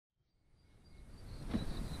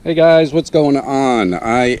Hey guys, what's going on?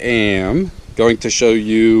 I am going to show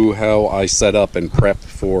you how I set up and prep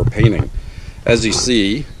for painting. As you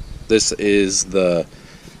see, this is the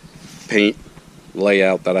paint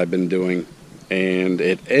layout that I've been doing, and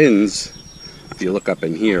it ends, if you look up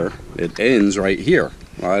in here, it ends right here.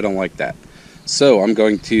 Well, I don't like that. So I'm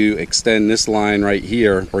going to extend this line right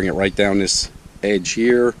here, bring it right down this edge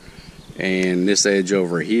here, and this edge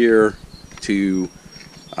over here to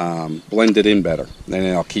blend it in better.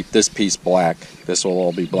 Then I'll keep this piece black. This will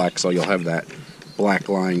all be black, so you'll have that black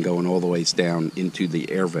line going all the ways down into the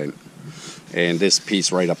air vent. And this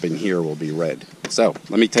piece right up in here will be red. So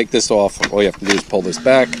let me take this off. All you have to do is pull this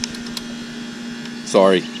back.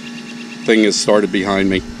 Sorry, thing has started behind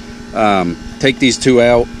me. Take these two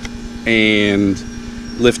out and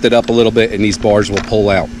lift it up a little bit, and these bars will pull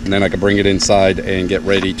out. And then I can bring it inside and get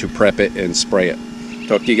ready to prep it and spray it.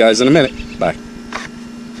 Talk to you guys in a minute. Bye.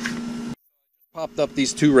 Popped up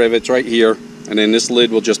these two rivets right here, and then this lid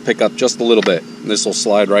will just pick up just a little bit. This will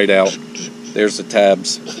slide right out. There's the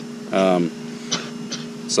tabs.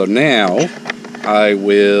 So now I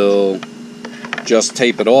will just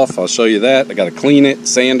tape it off. I'll show you that. I got to clean it,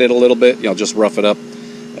 sand it a little bit, just rough it up,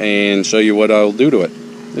 and show you what I'll do to it.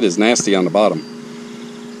 It is nasty on the bottom.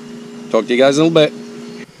 Talk to you guys in a little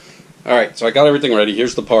bit. Alright, so I got everything ready.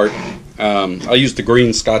 Here's the part. I used the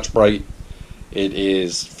green Scotch Brite. It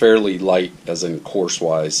is fairly light, as in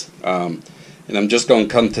coarse-wise. And I'm just going to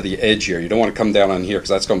come to the edge here. You don't want to come down on here because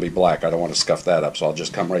that's going to be black. I don't want to scuff that up, so I'll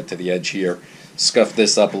just come right to the edge here. Scuff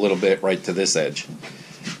this up a little bit right to this edge.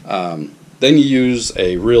 Then you use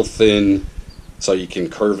a real thin, so you can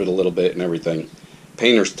curve it a little bit and everything,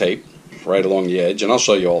 painter's tape right along the edge. And I'll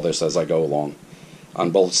show you all this as I go along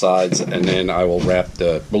on both sides. And then I will wrap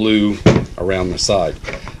the blue around the side.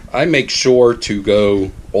 I make sure to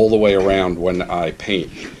go all the way around when I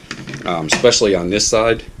paint, especially on this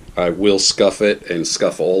side. I will scuff it and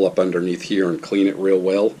scuff all up underneath here and clean it real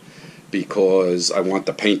well, because I want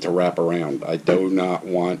the paint to wrap around. I do not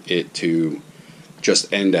want it to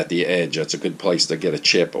just end at the edge. That's a good place to get a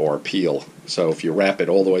chip or a peel. So if you wrap it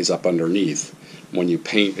all the ways up underneath, when you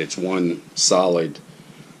paint, it's one solid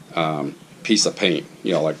piece of paint.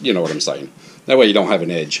 You know what I'm saying. That way you don't have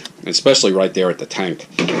an edge, especially right there at the tank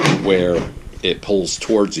where it pulls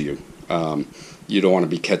towards you. You don't want to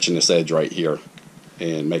be catching this edge right here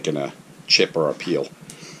and making a chip or a peel.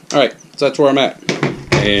 Alright, so that's where I'm at.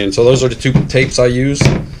 And so those are the two tapes I use.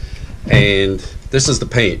 And this is the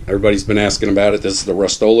paint. Everybody's been asking about it. This is the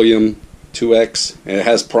Rust-Oleum 2X. And it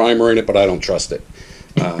has primer in it, but I don't trust it.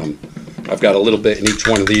 I've got a little bit in each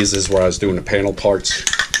one of these. This is where I was doing the panel parts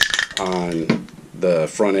on the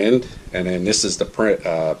front end. And then this is the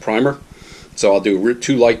primer. So I'll do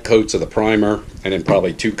 2 light coats of the primer and then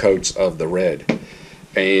probably 2 coats of the red.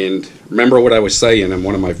 And remember what I was saying in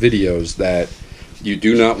one of my videos, that you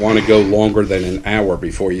do not want to go longer than an hour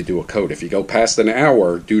before you do a coat. If you go past an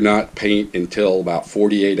hour, do not paint until about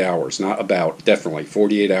 48 hours. Not about, definitely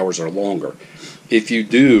 48 hours or longer. If you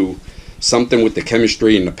do, something with the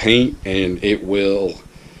chemistry in the paint, and it will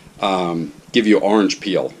give you orange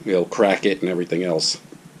peel. It'll crack it and everything else.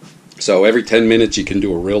 So every 10 minutes you can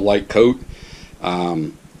do a real light coat.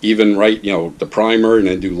 Even the primer, and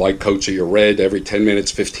then do light coats of your red every 10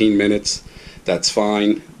 minutes, 15 minutes. That's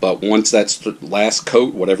fine. But once that's the last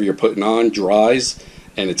coat, whatever you're putting on, dries,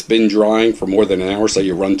 and it's been drying for more than an hour, so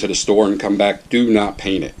you run to the store and come back, do not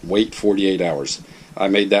paint it. Wait 48 hours. I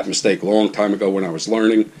made that mistake a long time ago when I was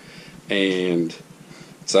learning. And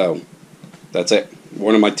so that's it.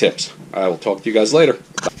 One of my tips. I will talk to you guys later.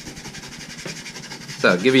 So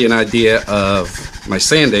I'll give you an idea of my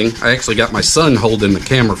sanding. I actually got my son holding the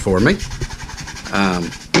camera for me.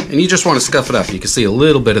 And you just want to scuff it up. You can see a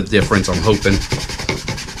little bit of difference, I'm hoping.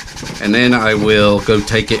 And then I will go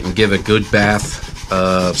take it and give a good bath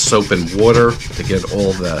of soap and water to get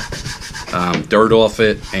all the dirt off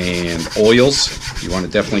it and oils. You want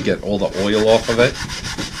to definitely get all the oil off of it.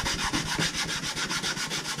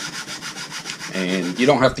 And you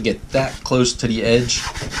don't have to get that close to the edge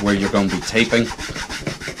where you're going to be taping,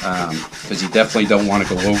 because you definitely don't want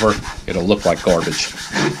to go over. It'll look like garbage.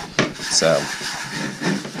 So,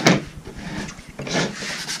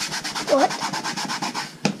 what?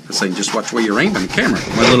 I'm saying, just watch where you're aiming the camera.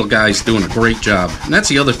 My little guy's doing a great job. And that's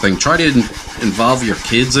the other thing. Try to involve your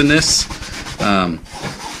kids in this. The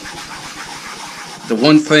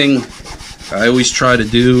one thing I always try to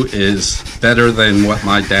do is better than what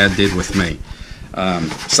my dad did with me.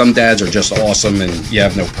 Some dads are just awesome and you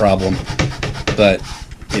have no problem, but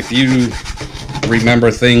if you remember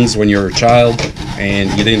things when you're a child and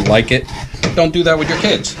you didn't like it, don't do that with your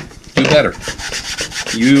kids. Do better.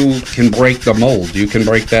 you can break the mold. You can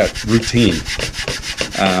break that routine.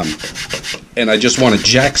 And I just want to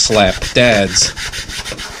jack slap dads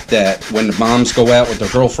that when the moms go out with their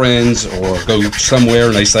girlfriends or go somewhere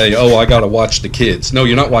and they say, oh, I gotta watch the kids. No,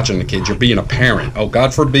 you're not watching the kids, you're being a parent. Oh,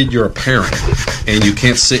 God forbid you're a parent and you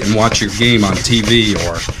can't sit and watch your game on TV,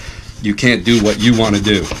 or you can't do what you want to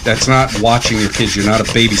do. That's not watching your kids. You're not a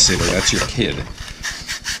babysitter, that's your kid.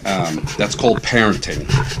 That's called parenting,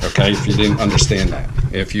 okay, if you didn't understand that.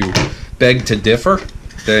 If you beg to differ,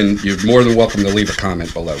 then you're more than welcome to leave a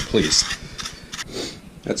comment below, please.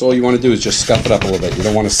 That's all you want to do, is just scuff it up a little bit. You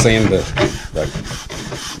don't want to sand the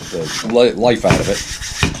life out of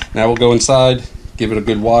it. Now we'll go inside, give it a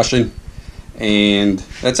good washing, and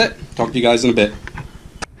that's it. Talk to you guys in a bit.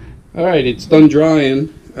 Alright, it's done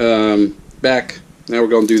drying. Back. Now we're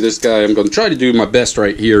going to do this guy. I'm going to try to do my best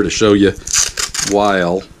right here to show you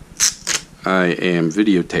while I am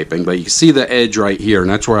videotaping. But you can see the edge right here, and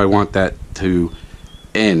that's where I want that to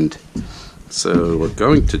end. So we're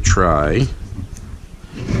going to try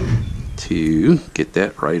to get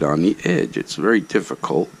that right on the edge. It's very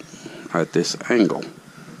difficult at this angle.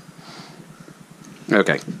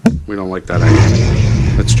 Okay, we don't like that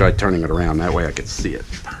angle. Let's try turning it around. That way I can see it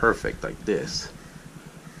perfect like this.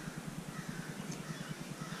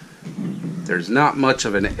 There's not much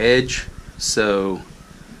of an edge, so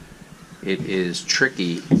it is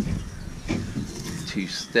tricky to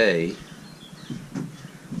stay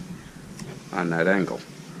on that angle.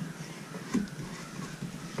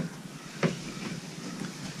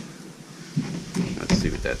 Let's see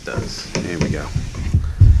what that does. There we go.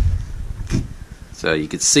 So you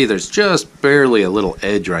can see there's just barely a little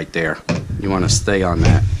edge right there. You want to stay on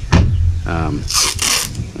that.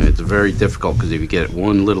 It's very difficult because if you get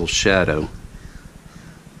one little shadow,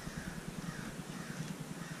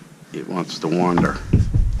 it wants to wander.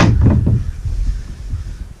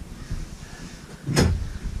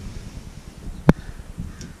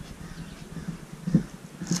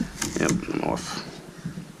 Yep, I'm off.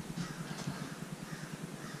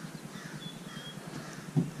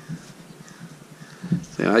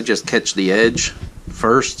 See, I just catch the edge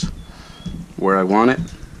first where I want it,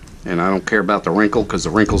 and I don't care about the wrinkle because the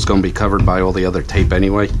wrinkle's going to be covered by all the other tape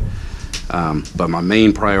anyway. But my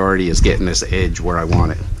main priority is getting this edge where I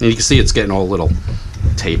want it. And you can see it's getting all little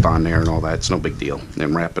tape on there and all that. It's no big deal.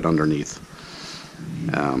 Then wrap it underneath.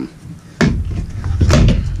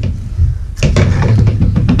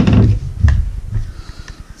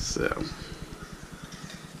 So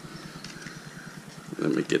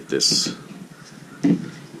let me get this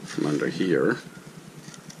from under here.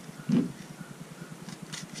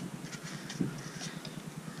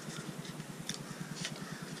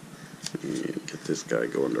 And get this guy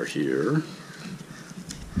go under here.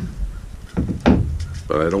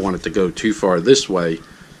 But I don't want it to go too far this way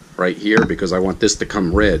right here because I want this to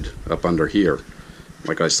come red up under here.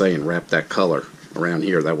 Like I say, and wrap that color around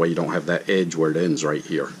here. That way you don't have that edge where it ends right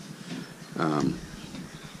here. And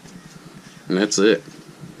that's it.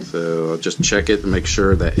 So I'll just check it to make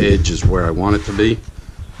sure that edge is where I want it to be.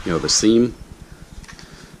 You know, the seam.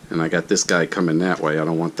 And I got this guy coming that way. I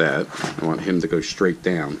don't want that. I want him to go straight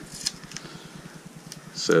down.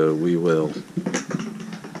 So we will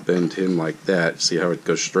bend him like that. See how it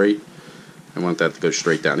goes straight? I want that to go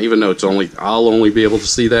straight down. Even though it's I'll only be able to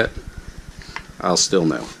see that, I'll still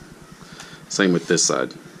know. Same with this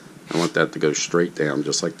side. I want that to go straight down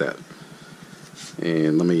just like that.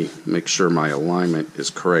 And let me make sure my alignment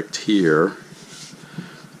is correct here.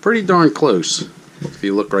 Pretty darn close. If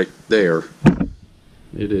you look right there,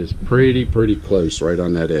 it is pretty close right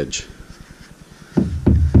on that edge.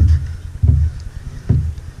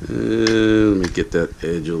 Let me get that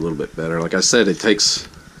edge a little bit better. Like I said, it takes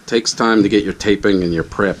time to get your taping and your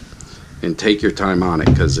prep, and take your time on it,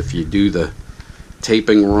 because if you do the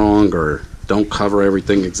taping wrong or don't cover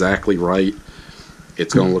everything exactly right,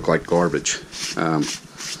 it's going to look like garbage.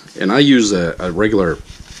 And I use a regular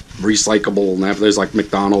recyclable napkin. There's like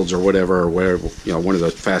McDonald's or whatever, or wherever, you know, one of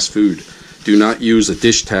the fast food. Do not use a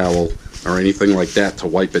dish towel or anything like that to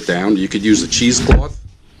wipe it down. You could use a cheesecloth.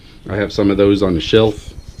 I have some of those on the shelf.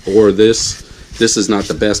 Or this. This is not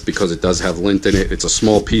the best because it does have lint in it. It's a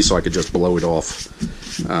small piece, so I could just blow it off.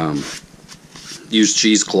 Use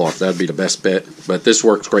cheesecloth. That'd be the best bet. But this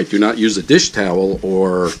works great. Do not use a dish towel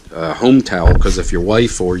or a home towel, because if your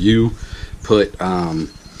wife or you put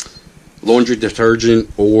laundry detergent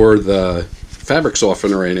or the fabric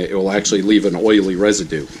softener in it, it will actually leave an oily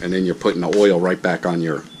residue, and then you're putting the oil right back on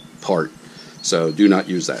your part. So do not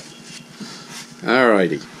use that.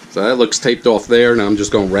 Alrighty. So that looks taped off there. Now I'm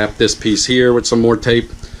just going to wrap this piece here with some more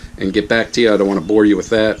tape and get back to you. I don't want to bore you with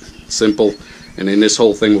that. Simple. And then this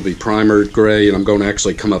whole thing will be primered gray, and I'm going to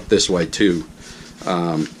actually come up this way too,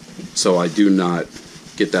 so I do not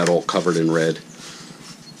get that all covered in red.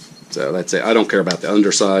 So that's it. I don't care about the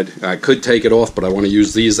underside. I could take it off, but I want to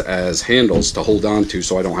use these as handles to hold on to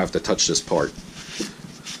so I don't have to touch this part.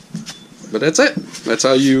 But that's it. That's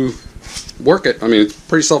how you work it. I mean, it's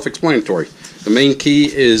pretty self-explanatory. The main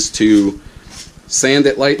key is to sand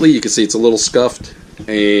it lightly. You can see it's a little scuffed,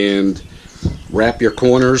 and wrap your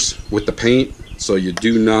corners with the paint so you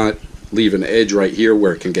do not leave an edge right here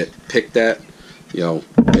where it can get picked at. You know,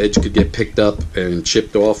 edge could get picked up and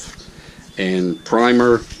chipped off. And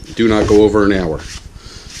primer, do not go over an hour.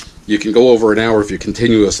 You can go over an hour if you're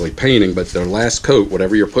continuously painting, but the last coat,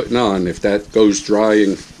 whatever you're putting on, if that goes dry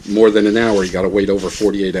in more than an hour, you got to wait over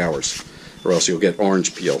 48 hours, or else you'll get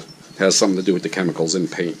orange peel. It has something to do with the chemicals in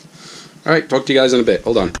paint. All right, talk to you guys in a bit.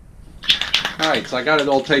 Hold on. All right, so I got it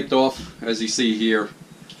all taped off, as you see here.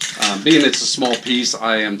 Being it's a small piece,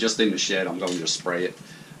 I am just in the shed. I'm going to spray it.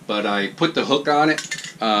 But I put the hook on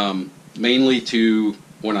it, mainly to,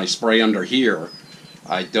 when I spray under here,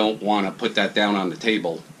 I don't want to put that down on the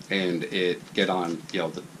table and it get on, you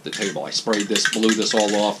know, the table. I sprayed this, blew this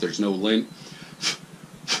all off. There's no lint.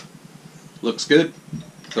 Looks good.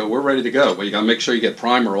 So we're ready to go. But you got to make sure you get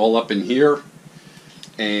primer all up in here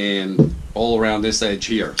and all around this edge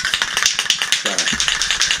here. So,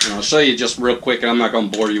 and I'll show you just real quick. I'm not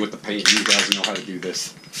going to bore you with the paint. You guys know how to do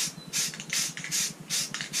this.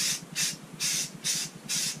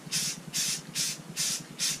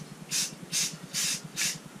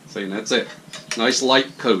 See, and that's it. Nice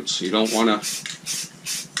light coats. You don't want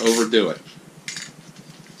to overdo it.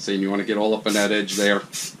 See, and you want to get all up on that edge there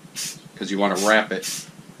because you want to wrap it.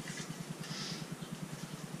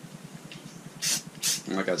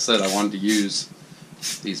 And like I said, I wanted to use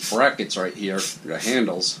these brackets right here, the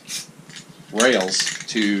handles, rails,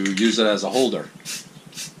 to use it as a holder.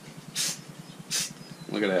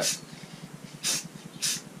 Look at that.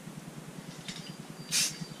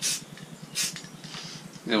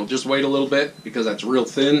 And we'll just wait a little bit because that's real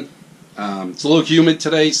thin. It's a little humid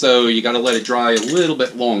today, so you got to let it dry a little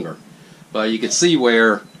bit longer. But you can see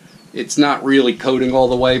where it's not really coating all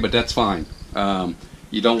the way, but that's fine.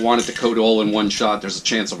 You don't want it to coat all in one shot. There's a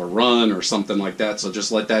chance of a run or something like that, so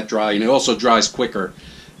just let that dry. And it also dries quicker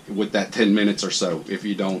with that 10 minutes or so if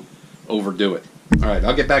you don't overdo it. Alright,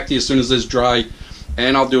 I'll get back to you as soon as this is dry,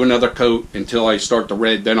 and I'll do another coat until I start the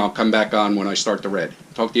red. Then I'll come back on when I start the red.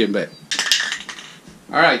 Talk to you in a bit.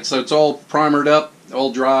 Alright, so it's all primered up,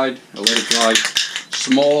 all dried. I let it dry.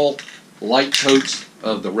 Small, light coats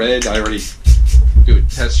of the red. I already do a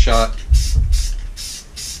test shot.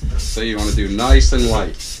 So you want to do nice and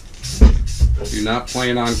light. Do not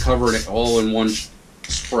plan on covering it all in one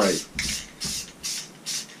spray.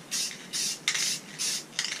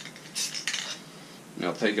 And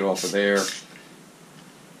I'll take it off of there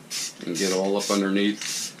and get all up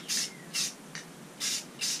underneath.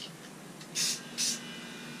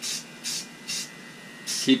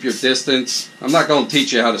 Keep your distance. I'm not going to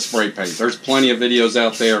teach you how to spray paint. There's plenty of videos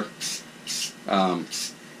out there.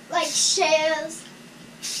 Like shares,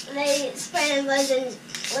 they spray lizards.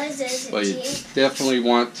 But you definitely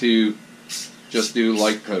want to just do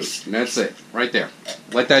light coat. And that's it, right there.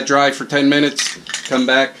 Let that dry for 10 minutes. Come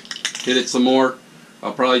back, hit it some more.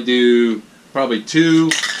 I'll probably do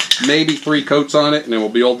 2, maybe 3 coats on it, and then we'll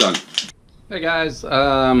be all done. Hey guys,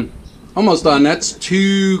 almost done. That's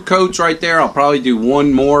 2 coats right there. I'll probably do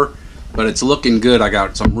 1 more, but it's looking good. I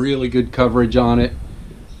got some really good coverage on it,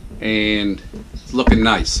 and it's looking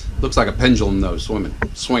nice. Looks like a pendulum though,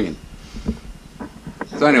 swinging.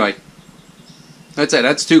 So anyway, that's it.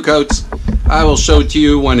 That's 2 coats. I will show it to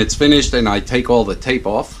you when it's finished and I take all the tape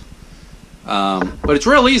off. But it's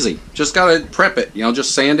real easy. Just gotta prep it. You know,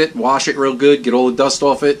 just sand it, wash it real good, get all the dust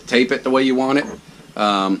off it, tape it the way you want it.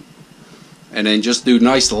 And then just do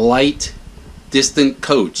nice light distant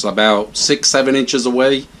coats about 6-7 inches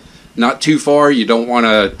away, not too far. You don't want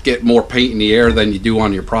to get more paint in the air than you do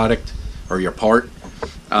on your product or your part,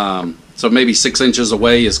 so maybe 6 inches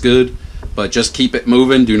away is good, but just keep it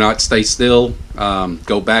moving. Do not stay still.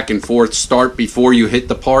 Go back and forth. Start before you hit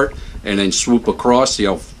the part and then swoop across. You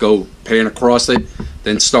know, go pan across it,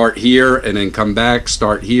 then start here and then come back,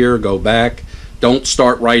 start here, go back. Don't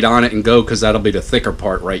start right on it and go, because that'll be the thicker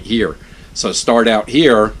part right here. So start out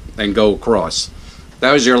here and go across.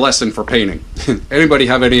 That was your lesson for painting. Anybody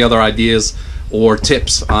have any other ideas or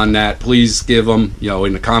tips on that, please give them, you know,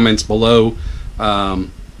 in the comments below.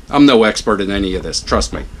 I'm no expert in any of this,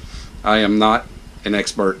 trust me. I am not an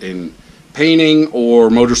expert in painting or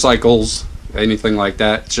motorcycles, anything like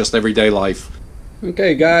that. It's just everyday life.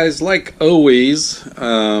 Okay guys, like always,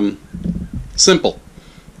 Simple.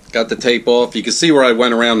 Got the tape off. You can see where I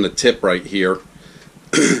went around the tip right here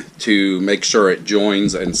to make sure it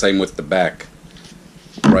joins, and same with the back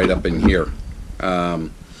right up in here.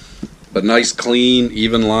 But nice, clean,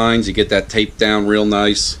 even lines. You get that tape down real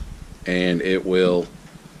nice, and it will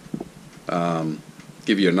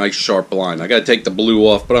give you a nice sharp line. I got to take the blue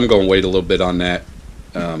off, but I'm going to wait a little bit on that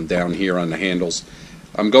down here on the handles.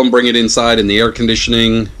 I'm going to bring it inside in the air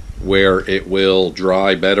conditioning where it will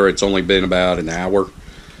dry better. It's only been about an hour,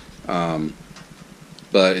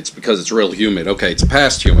 but it's because it's real humid. Okay, it's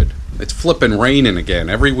past humid. It's flipping raining again.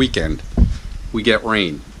 Every weekend we get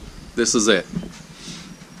rain. This is it.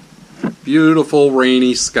 Beautiful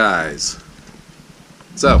rainy skies.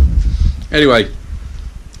 So, anyway,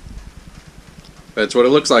 that's what it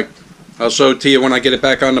looks like. I'll show it to you when I get it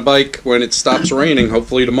back on the bike when it stops raining,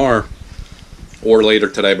 hopefully tomorrow or later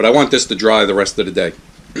today. But I want this to dry the rest of the day.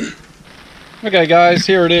 Okay guys,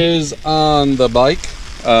 here it is on the bike.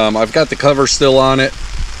 I've got the cover still on it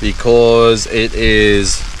because it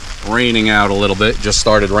is raining out a little bit. Just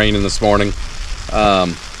started raining this morning.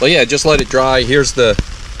 But yeah, just let it dry. Here's the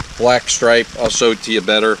black stripe. I'll show it to you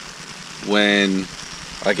better when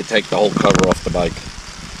I can take the whole cover off the bike,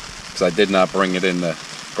 because I did not bring it in the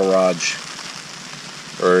garage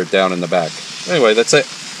or down in the back. Anyway, that's it.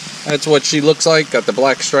 That's what she looks like. Got the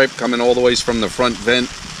black stripe coming all the ways from the front vent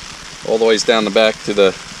all the ways down the back to the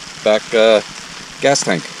back gas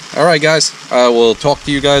tank. Alright guys, I will talk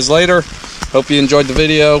to you guys later. Hope you enjoyed the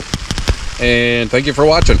video, and thank you for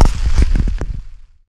watching.